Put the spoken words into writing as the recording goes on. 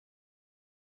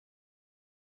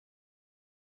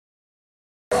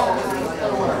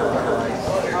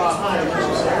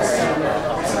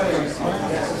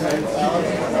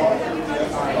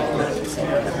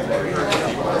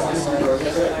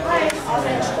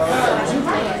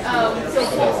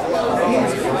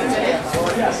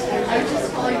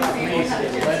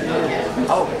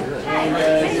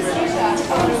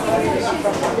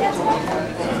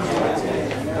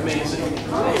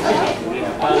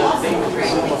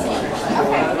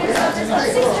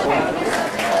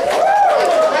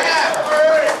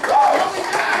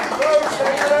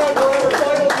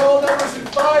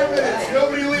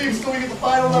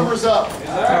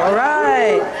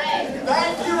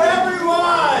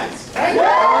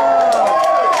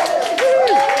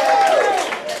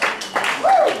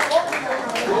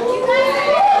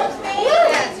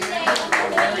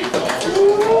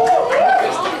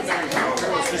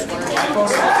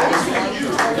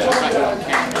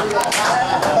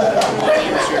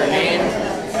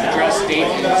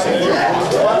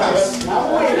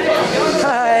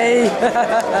And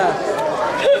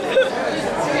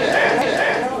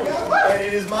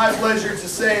it is my pleasure to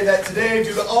say that today,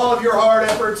 due to all of your hard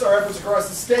efforts, our efforts across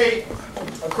the state,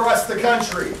 across the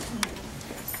country,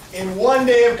 in one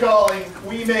day of calling,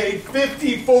 we made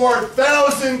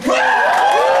 54,000 calls!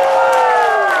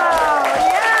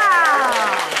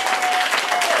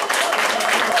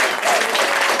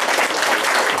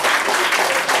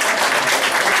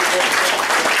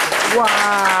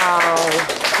 Wow!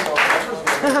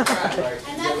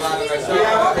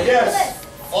 Yes,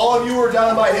 all of you were down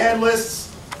on my hand lists.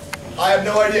 I have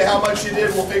no idea how much you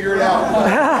did. We'll figure it out.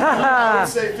 I would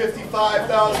say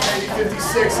 55,000, maybe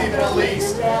 56 even at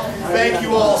least. Thank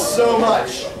you all so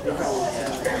much.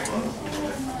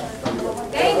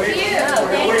 Thank you.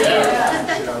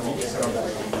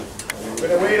 We're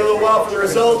going to wait a little while for the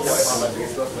results.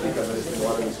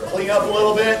 Clean up a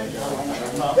little bit.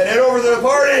 Then head over to the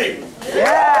party.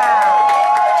 Yeah!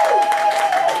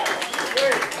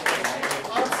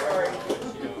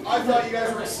 I thought you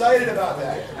guys were excited about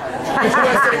that. Because when I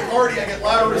say party, I get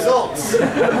louder results. Want to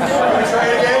try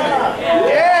it again?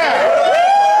 Yeah!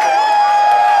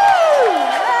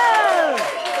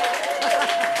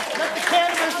 Let the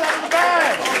cannabis out of the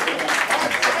bag!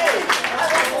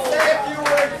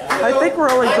 I think we're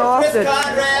all exhausted. I'm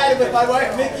Chris Conrad with my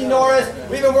wife Mickey Norris.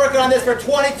 We've been working on this for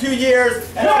 22 years,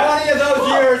 and 20 of those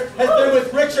years has been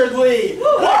with Richard Lee.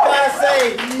 I've got to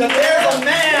say that there's a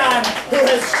man who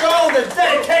has shown the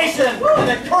dedication and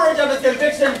the courage of his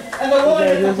conviction and the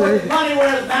willingness to put money where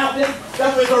his mouth is.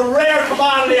 That was a rare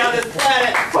commodity on this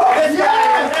planet. This guy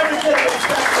has every bit of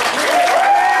respect for me.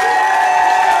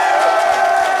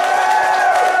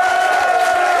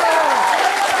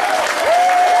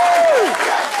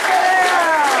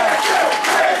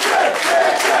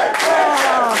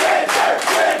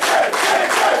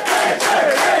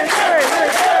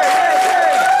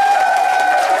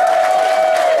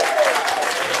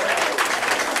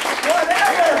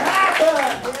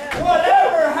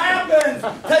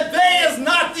 Today is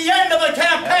not the end of the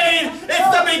campaign, it's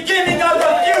the beginning of the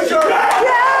future!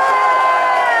 Yeah!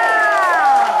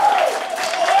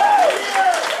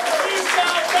 We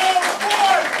shall go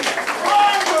forth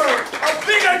stronger, a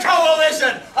bigger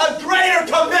coalition, a greater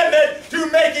commitment to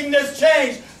making this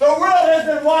change. The world has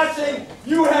been watching,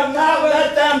 you have not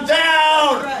let them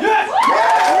down! Yes!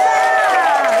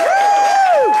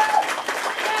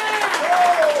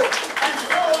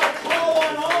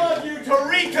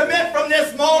 Recommit from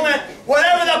this moment,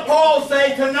 whatever the polls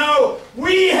say, to know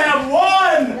we have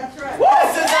won. That's right.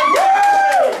 This is a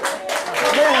victory.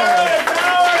 Tomorrow is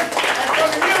ours, and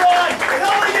from here on, it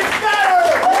only gets better.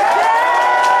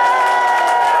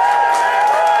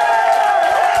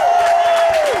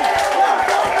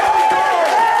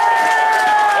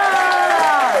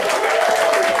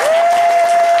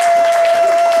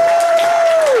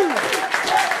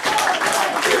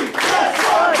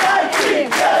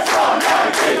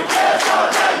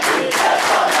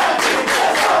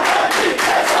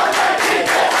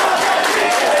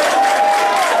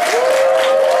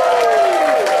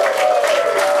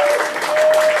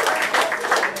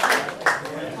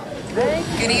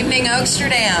 Good evening,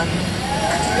 Oaksterdam.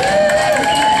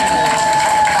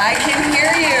 I can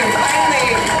hear you, finally.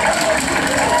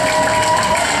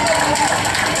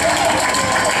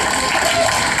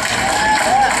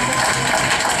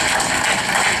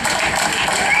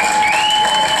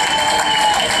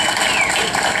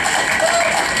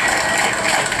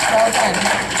 Well done.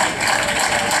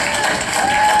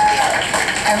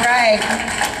 All right.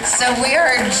 So we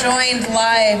are joined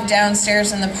live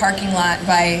downstairs in the parking lot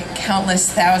by countless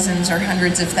thousands or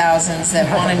hundreds of thousands that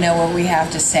want to know what we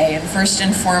have to say. And first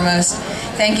and foremost,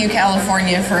 thank you,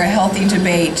 California, for a healthy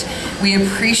debate. We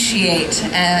appreciate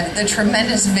the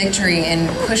tremendous victory in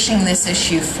pushing this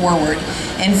issue forward.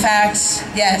 In fact,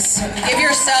 yes, give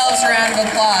yourselves a round of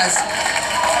applause.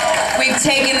 We've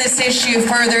taken this issue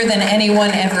further than anyone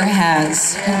ever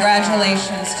has.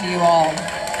 Congratulations to you all.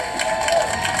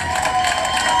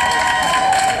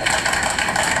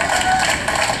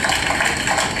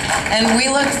 And we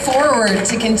look forward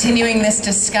to continuing this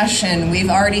discussion. We've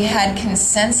already had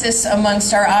consensus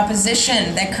amongst our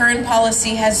opposition that current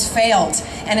policy has failed,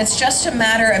 and it's just a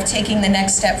matter of taking the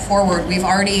next step forward. We've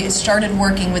already started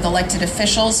working with elected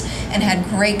officials and had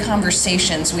great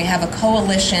conversations. We have a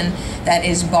coalition that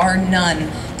is, bar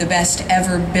none, the best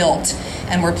ever built.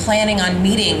 And we're planning on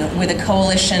meeting with a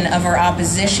coalition of our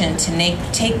opposition to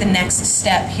take the next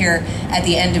step here at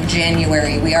the end of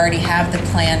January. We already have the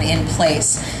plan in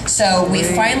place. So we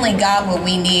finally got what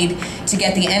we need to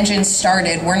get the engine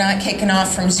started. We're not kicking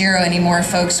off from zero anymore,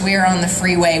 folks. We are on the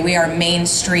freeway. We are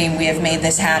mainstream. We have made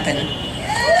this happen.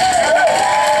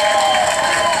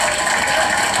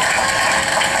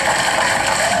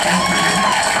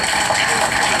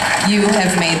 You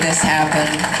have made this happen.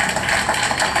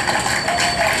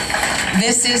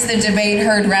 This is the debate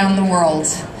heard round the world,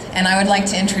 and I would like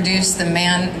to introduce the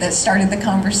man that started the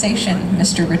conversation,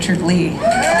 Mr. Richard Lee.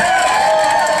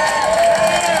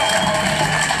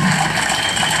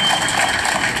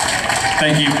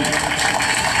 Thank you.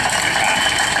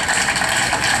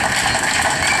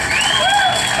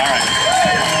 All right.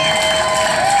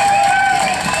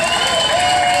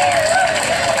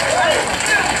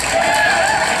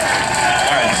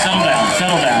 All right, settle down,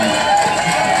 settle down.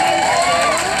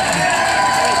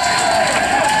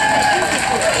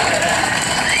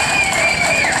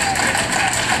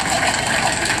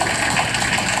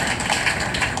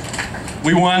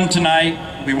 We won tonight.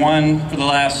 We won for the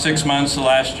last 6 months, the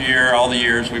last year, all the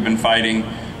years we've been fighting.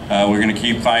 We're going to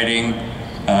keep fighting.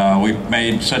 We've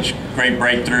made such great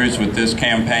breakthroughs with this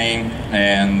campaign,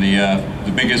 and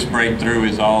the biggest breakthrough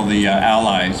is all the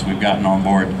allies we've gotten on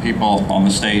board. The people on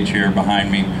the stage here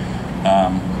behind me.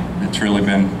 It's really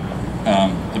been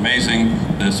amazing,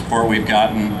 the support we've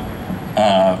gotten.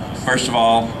 First of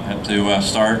all, I have to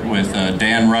start with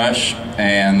Dan Rush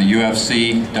and the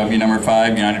UFC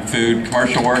W5 United Food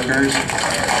Commercial Workers.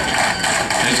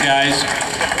 These guys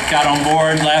got on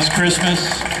board last Christmas.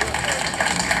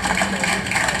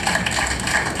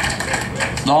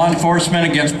 Law enforcement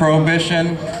against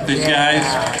prohibition. These guys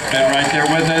been right there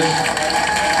with us.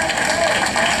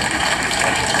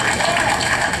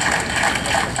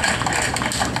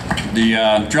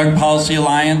 The Drug Policy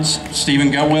Alliance,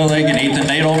 Stephen Gutwillig and Ethan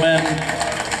Nadelman.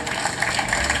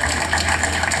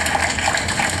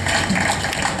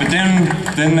 But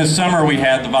then this summer we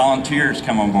had the volunteers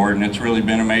come on board, and it's really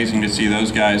been amazing to see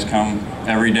those guys come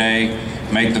every day,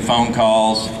 make the phone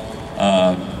calls.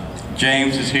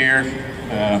 James is here,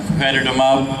 headed him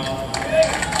up.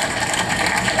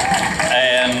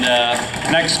 And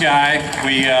next guy,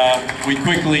 we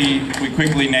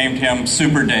quickly named him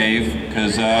Super Dave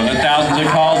because the thousands of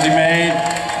calls he made.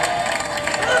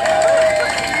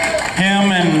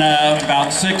 Him and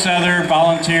about 6 other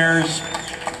volunteers.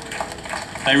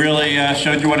 They really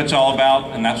showed you what it's all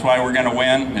about, and that's why we're going to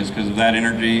win. Is because of that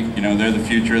energy. You know, they're the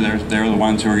future. They're the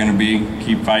ones who are going to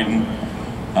keep fighting.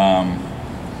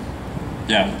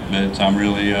 Yeah, but I'm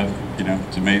really, you know,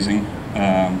 it's amazing.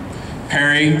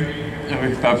 Perry.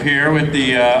 Up here with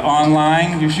the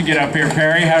online. You should get up here,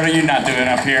 Perry. How are you not doing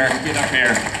up here? Get up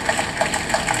here.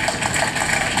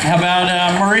 How about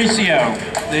Mauricio,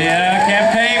 the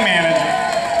campaign manager?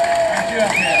 Aren't you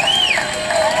up here?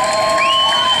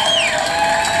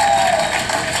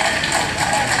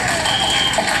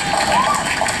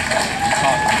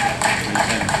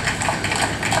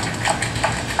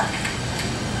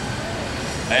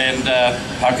 And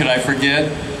how could I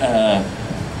forget?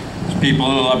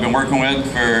 People who I've been working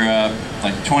with for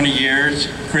like 20 years.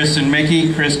 Chris and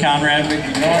Mickey, Chris Conrad,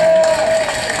 Mickey North.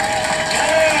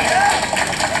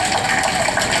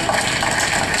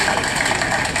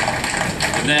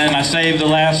 And then I saved the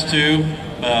last 2.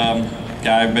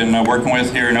 Guy I've been working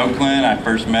with here in Oakland. I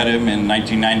first met him in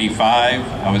 1995.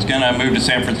 I was gonna move to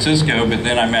San Francisco, but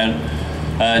then I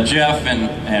met Jeff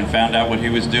and found out what he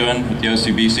was doing with the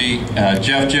OCBC.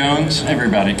 Jeff Jones,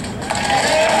 everybody.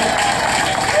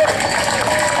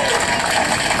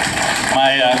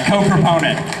 My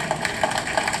co-proponent.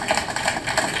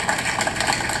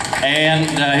 And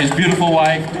his beautiful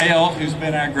wife, Gayle, who's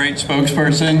been our great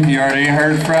spokesperson, you already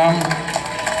heard from.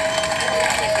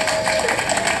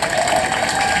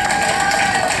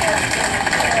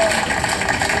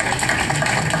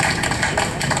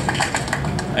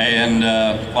 And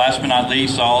last but not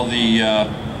least, all the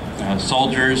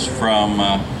soldiers from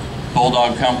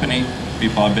Bulldog Company,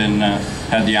 people I've been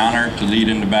had the honor to lead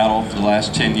into battle for the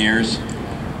last 10 years.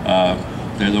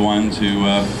 They're the ones who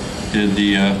did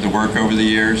the work over the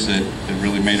years that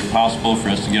really made it possible for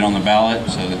us to get on the ballot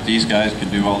so that these guys could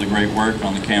do all the great work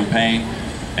on the campaign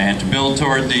and to build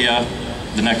toward the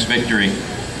next victory.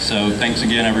 So thanks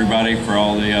again, everybody, for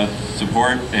all the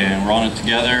support, and we're on it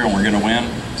together, and we're going to win.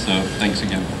 So thanks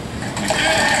again.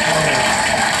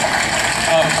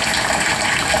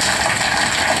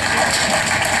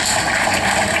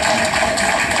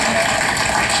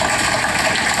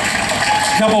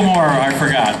 A couple more I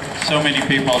forgot. So many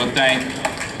people to thank.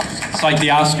 It's like the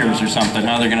Oscars or something.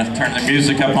 Now they're going to turn the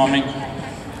music up on me.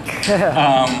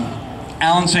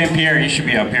 Alan St. Pierre, he should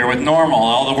be up here with Normal.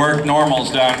 All the work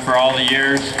Normal's done for all the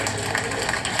years.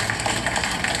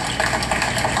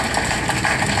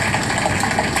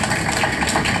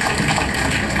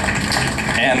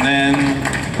 And then,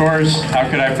 of course, how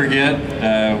could I forget?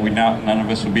 None of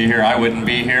us would be here. I wouldn't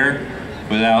be here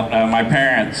without my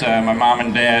parents. My mom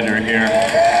and dad are here.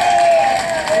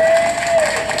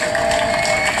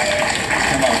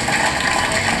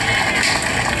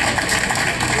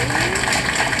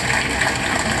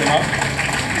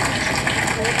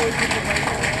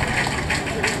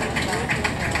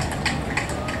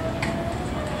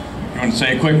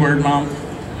 quick word, Mom?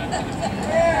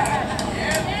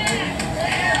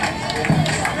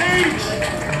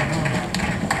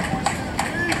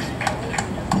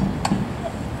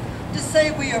 To say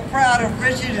we are proud of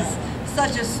Richard is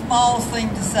such a small thing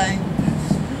to say.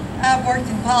 I've worked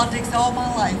in politics all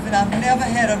my life, and I've never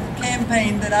had a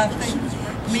campaign that I think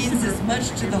means as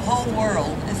much to the whole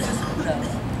world as this one does.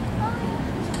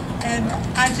 And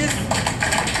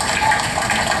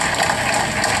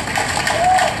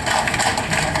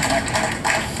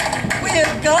we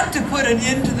have got to put an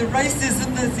end to the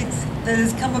racism that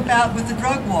has come about with the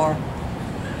drug war.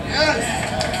 Yes.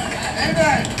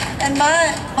 Amen. And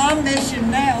my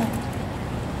mission now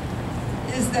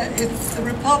is that if the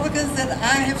Republicans that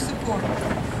I have supported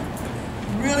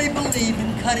really believe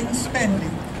in cutting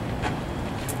spending,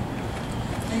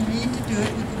 they need to do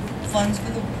it with the funds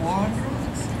for the war on drugs.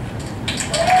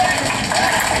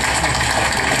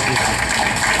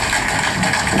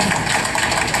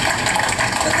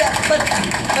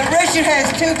 But Richard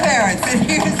has two parents, and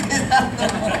here's his other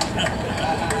one.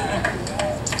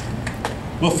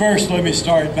 Well, first, let me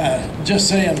start by just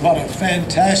saying what a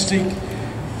fantastic,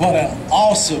 what an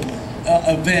awesome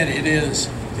event it is.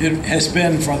 It has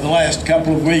been for the last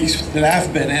couple of weeks that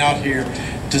I've been out here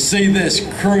to see this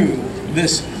crew,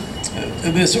 this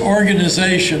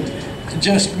organization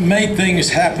just make things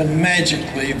happen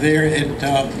magically there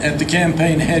at the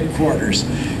campaign headquarters.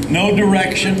 No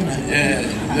direction,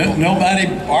 nobody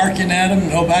barking at them,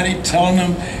 nobody telling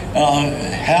them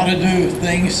how to do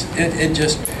things. They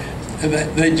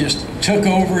just took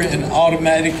over and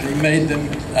automatically made them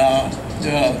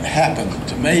happen,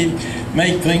 to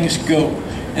make things go.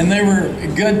 And they were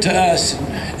good to us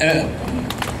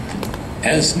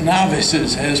as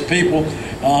novices, as people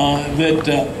that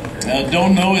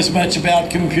don't know as much about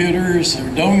computers, or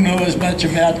don't know as much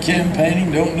about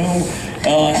campaigning, don't know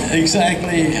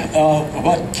exactly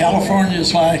what California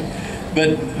is like,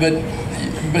 but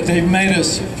they made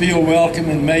us feel welcome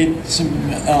and made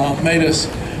us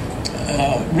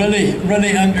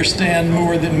really understand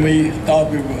more than we thought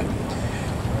we would.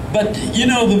 But you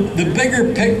know, the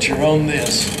bigger picture on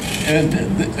this, and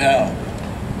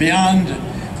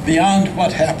beyond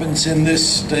what happens in this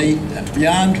state,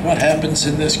 beyond what happens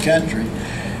in this country,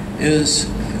 is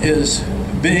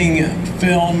being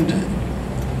filmed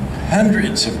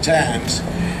hundreds of times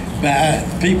by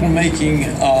people making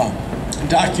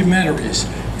documentaries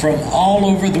from all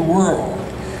over the world.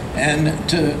 And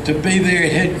to be there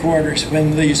at headquarters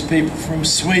when these people from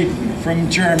Sweden, from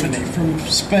Germany, from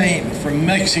Spain, from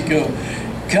Mexico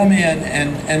come in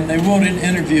and they want an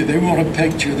interview, they want a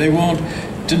picture, they want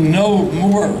to know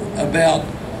more about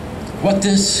what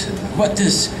this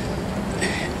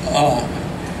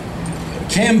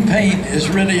campaign is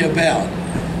really about.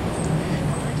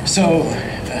 So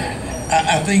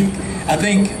I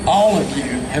think all of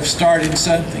you have started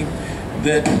something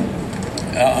that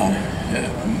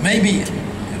maybe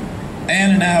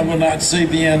Ann and I will not see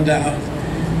the end of,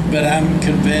 but I'm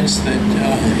convinced that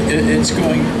it's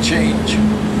going to change,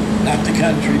 not the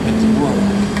country, but the world.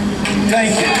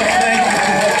 Thank you. Thank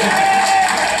you.